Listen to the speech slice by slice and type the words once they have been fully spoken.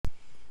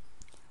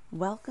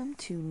Welcome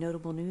to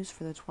Notable News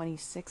for the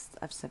 26th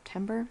of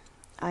September.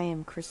 I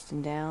am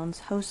Kristen Downs,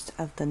 host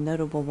of the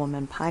Notable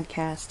Woman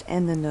podcast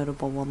and the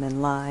Notable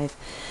Woman Live,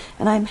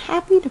 and I'm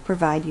happy to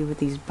provide you with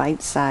these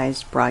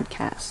bite-sized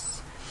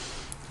broadcasts.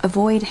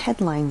 Avoid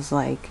headlines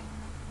like,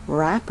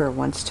 "Rapper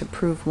wants to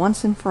prove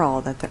once and for all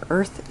that the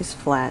earth is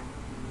flat,"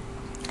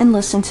 and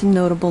listen to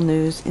notable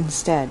news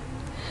instead.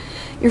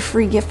 Your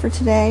free gift for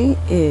today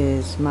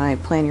is my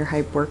Plan Your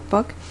Hype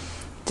workbook,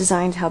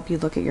 designed to help you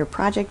look at your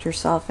project,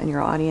 yourself, and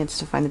your audience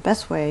to find the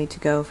best way to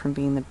go from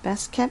being the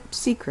best kept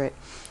secret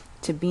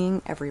to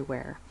being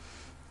everywhere.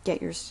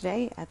 Get yours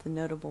today at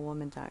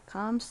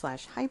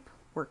thenotablewoman.com/hype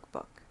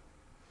workbook.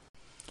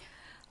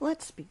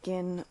 Let's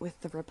begin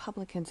with the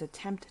Republicans'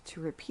 attempt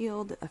to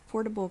repeal the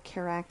Affordable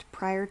Care Act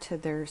prior to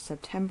their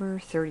September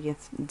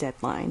 30th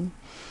deadline.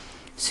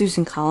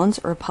 Susan Collins,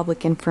 a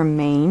Republican from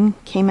Maine,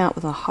 came out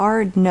with a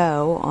hard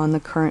no on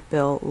the current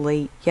bill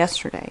late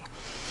yesterday.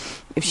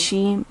 If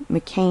she,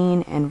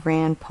 McCain, and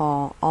Rand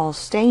Paul all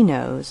stay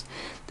no's,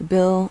 the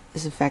bill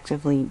is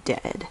effectively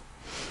dead.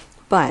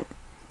 But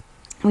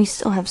we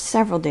still have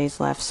several days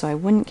left, so I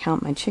wouldn't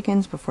count my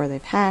chickens before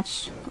they've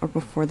hatched or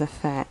before the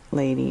fat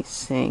lady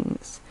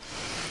sings.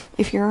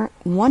 If you're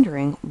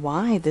wondering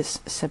why this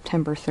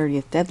September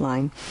 30th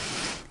deadline,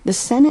 the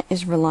Senate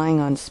is relying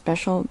on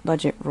special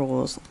budget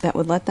rules that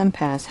would let them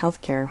pass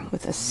health care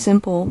with a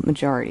simple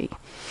majority.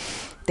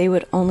 They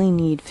would only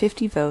need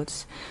 50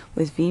 votes,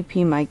 with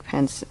VP Mike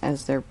Pence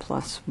as their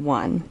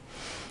 +1.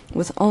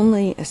 With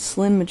only a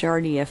slim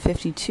majority of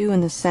 52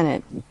 in the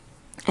Senate,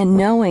 and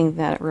knowing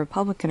that a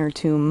Republican or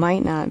two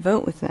might not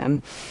vote with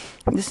them,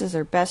 this is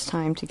their best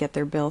time to get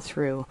their bill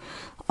through,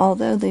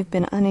 although they've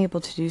been unable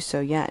to do so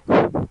yet.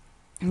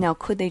 Now,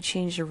 could they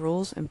change the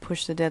rules and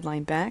push the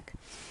deadline back?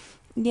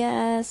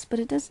 Yes, but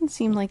it doesn't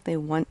seem like they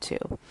want to.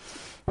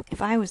 If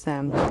I was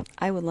them,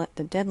 I would let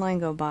the deadline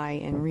go by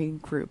and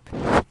regroup.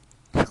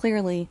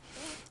 Clearly,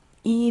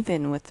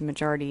 even with the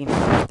majority,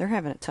 they're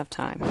having a tough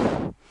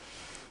time.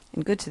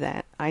 And good to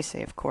that, I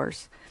say, of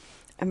course.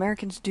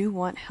 Americans do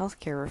want health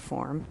care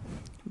reform,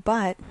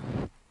 but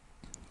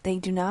they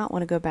do not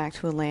want to go back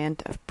to a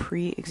land of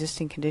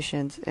pre-existing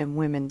conditions and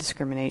women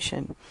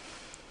discrimination.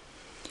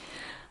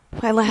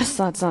 My last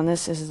thoughts on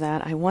this is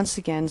that I once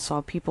again saw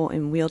people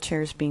in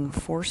wheelchairs being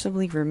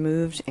forcibly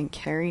removed and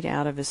carried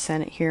out of a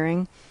Senate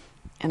hearing,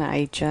 and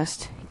I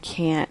just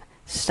can't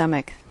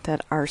stomach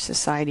that our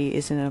society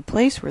is in a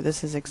place where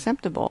this is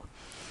acceptable.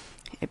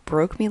 It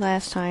broke me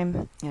last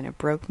time, and it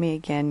broke me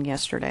again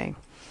yesterday.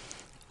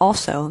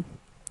 Also,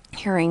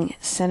 hearing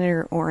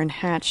Senator Orrin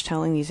Hatch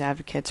telling these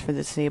advocates for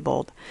the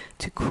disabled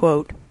to,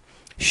 quote,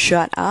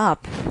 "shut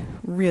up,"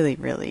 really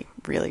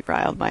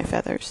riled my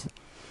feathers.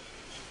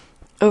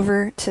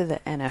 Over to the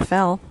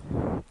NFL,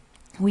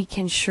 we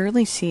can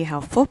surely see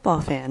how football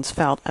fans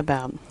felt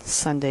about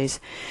Sunday's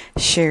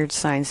shared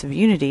signs of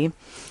unity,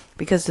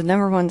 because the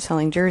number one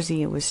selling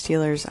jersey was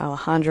Steelers'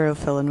 Alejandro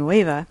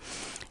Villanueva.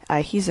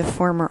 He's a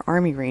former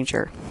Army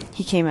Ranger.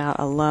 He came out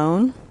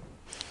alone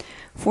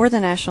for the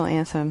national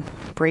anthem,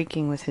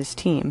 breaking with his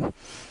team.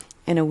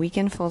 In a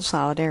weekend full of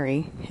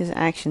solidarity, his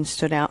actions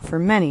stood out for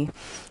many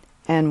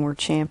and were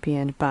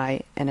championed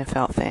by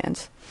NFL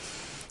fans.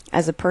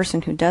 As a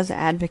person who does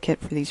advocate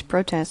for these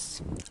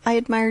protests, I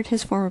admired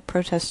his form of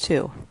protest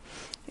too.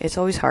 It's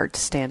always hard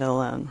to stand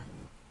alone.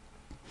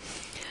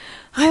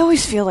 I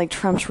always feel like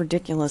Trump's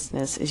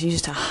ridiculousness is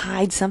used to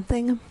hide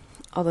something,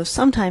 although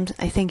sometimes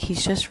I think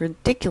he's just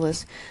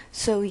ridiculous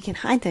so he can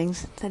hide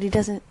things that he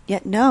doesn't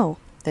yet know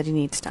that he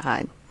needs to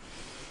hide.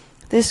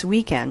 This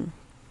weekend,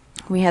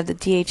 we have the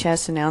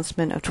DHS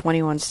announcement of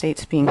 21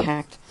 states being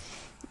hacked,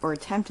 or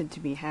attempted to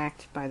be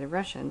hacked, by the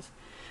Russians.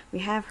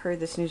 We have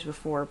heard this news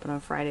before, but on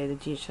Friday the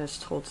DHS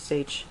told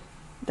states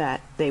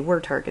that they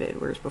were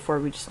targeted, whereas before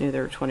we just knew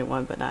there were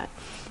 21, but not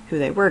who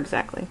they were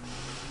exactly.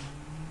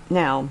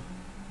 Now,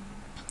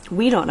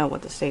 we don't know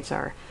what the states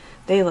are.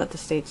 They let the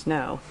states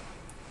know,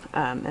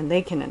 and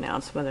they can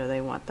announce whether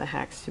they want the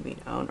hacks to be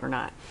known or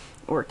not,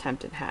 or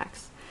attempted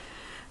hacks.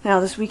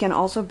 Now, this weekend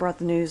also brought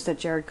the news that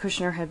Jared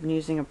Kushner had been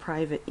using a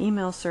private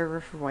email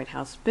server for White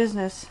House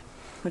business,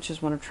 which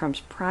is one of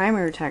Trump's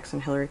primary attacks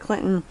on Hillary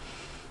Clinton,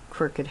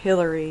 crooked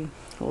Hillary,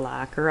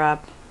 lock her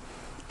up,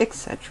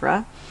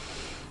 etc.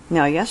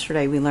 Now,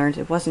 yesterday we learned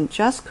it wasn't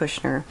just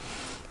Kushner,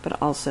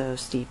 but also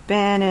Steve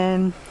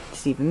Bannon,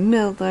 Stephen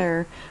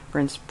Miller,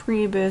 Reince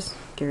Priebus,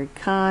 Gary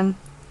Kahn,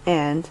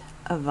 and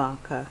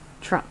Ivanka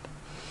Trump.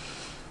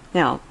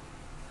 Now,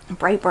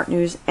 Breitbart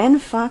News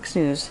and Fox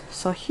News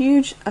saw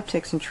huge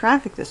upticks in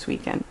traffic this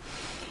weekend.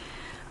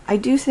 I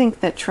do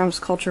think that Trump's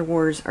culture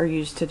wars are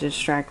used to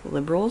distract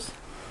liberals,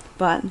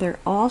 but they're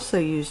also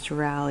used to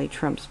rally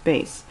Trump's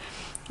base.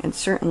 And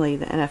certainly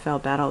the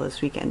NFL battle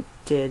this weekend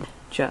did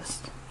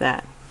just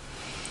that.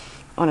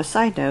 On a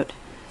side note,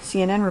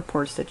 CNN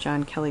reports that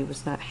John Kelly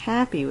was not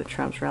happy with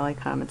Trump's rally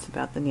comments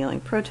about the kneeling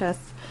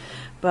protests,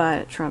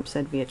 but Trump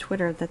said via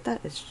Twitter that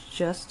that is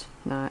just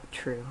not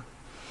true.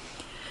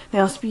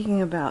 Now,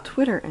 speaking about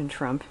Twitter and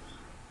Trump,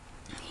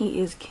 he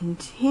is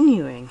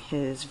continuing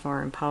his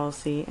foreign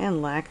policy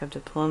and lack of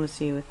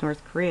diplomacy with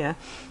North Korea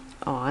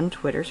on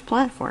Twitter's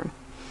platform.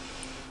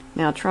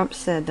 Now, Trump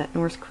said that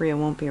North Korea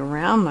won't be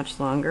around much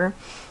longer,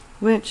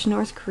 which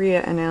North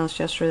Korea announced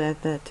yesterday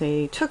that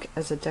they took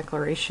as a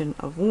declaration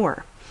of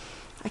war.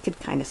 I could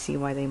kind of see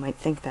why they might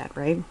think that,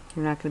 right?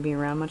 You're not going to be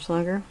around much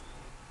longer.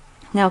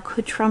 Now,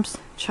 could Trump's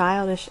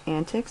childish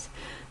antics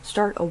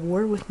start a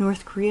war with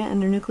North Korea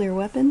and their nuclear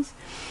weapons?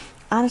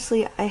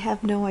 Honestly, I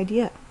have no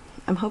idea.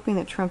 I'm hoping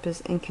that Trump is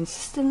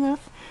inconsistent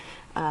enough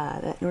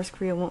that North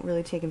Korea won't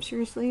really take him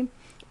seriously,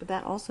 but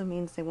that also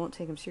means they won't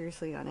take him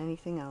seriously on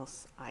anything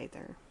else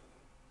either.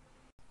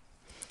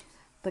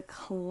 The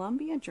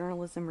Columbia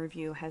Journalism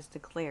Review has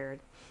declared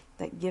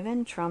that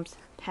given Trump's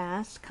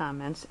past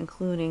comments,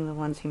 including the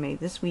ones he made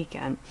this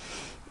weekend,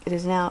 it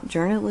is now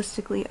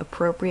journalistically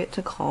appropriate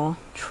to call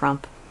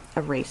Trump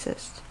a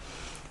racist.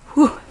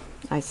 Whew,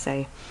 I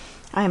say.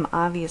 I am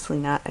obviously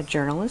not a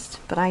journalist,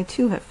 but I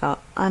too have felt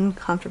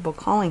uncomfortable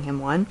calling him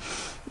one,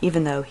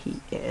 even though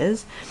he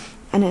is.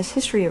 And his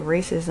history of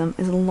racism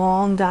is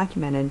long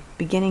documented,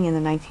 beginning in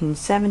the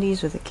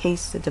 1970s with a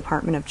case the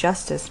Department of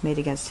Justice made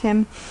against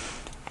him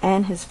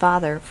and his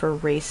father for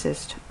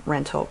racist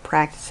rental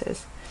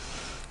practices.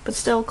 But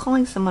still,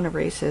 calling someone a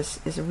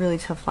racist is a really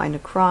tough line to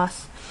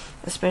cross,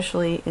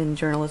 especially in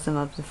journalism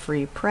of the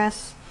free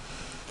press.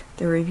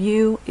 The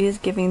review is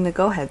giving the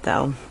go-ahead,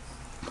 though.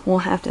 We'll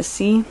have to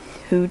see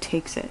who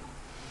takes it.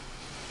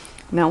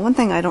 Now, one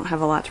thing I don't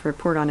have a lot to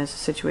report on is the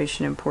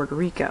situation in Puerto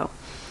Rico.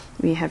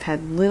 We have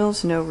had little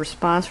to no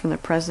response from the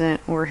president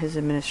or his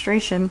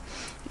administration,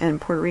 and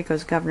Puerto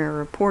Rico's governor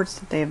reports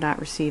that they have not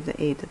received the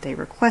aid that they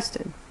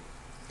requested.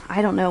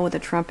 I don't know what the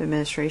Trump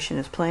administration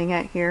is playing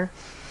at here.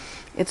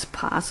 It's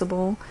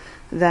possible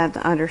that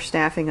the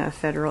understaffing of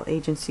federal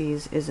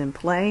agencies is in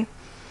play.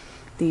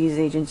 These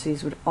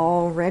agencies would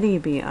already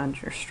be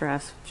under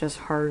stress, just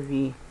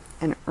Harvey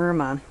and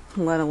Irma,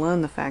 let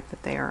alone the fact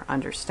that they are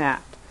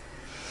understaffed.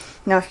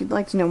 Now, if you'd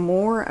like to know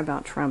more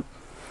about Trump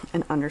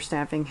and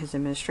understaffing his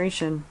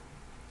administration,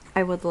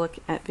 I would look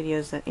at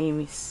videos that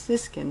Amy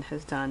Siskin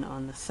has done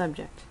on the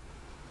subject.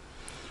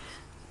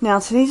 Now,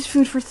 today's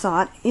food for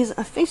thought is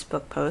a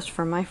Facebook post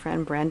from my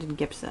friend Brandon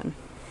Gibson.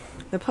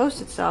 The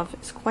post itself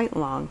is quite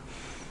long,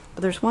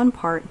 but there's one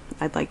part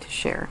I'd like to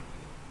share.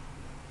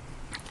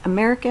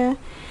 America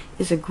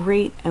is a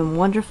great and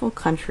wonderful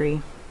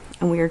country,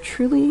 and we are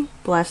truly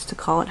blessed to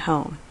call it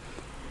home.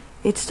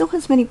 It still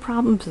has many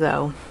problems,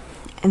 though,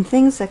 and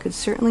things that could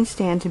certainly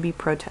stand to be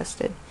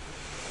protested.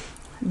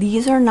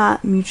 These are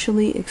not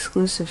mutually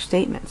exclusive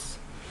statements.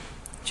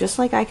 Just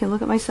like I can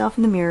look at myself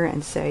in the mirror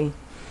and say,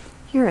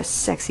 "You're a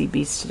sexy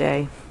beast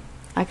today,"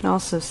 I can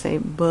also say,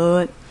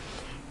 "But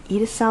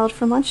eat a salad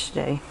for lunch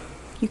today.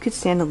 You could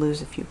stand to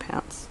lose a few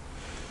pounds."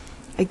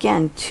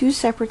 Again, two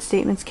separate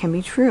statements can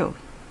be true.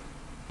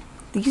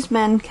 These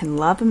men can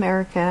love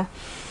America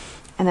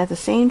and at the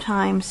same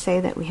time say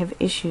that we have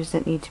issues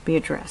that need to be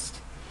addressed.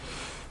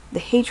 The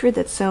hatred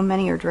that so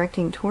many are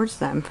directing towards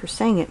them for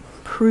saying it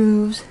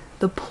proves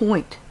the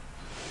point.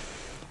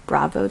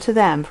 Bravo to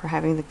them for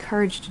having the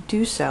courage to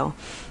do so,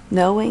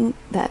 knowing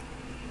that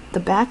the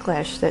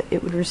backlash that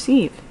it would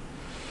receive.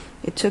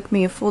 It took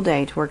me a full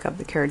day to work up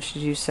the courage to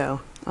do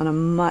so on a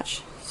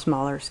much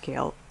smaller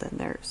scale than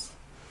theirs.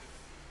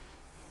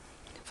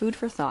 Food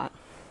for thought.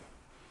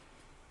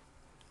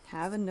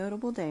 Have a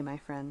notable day, my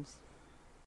friends.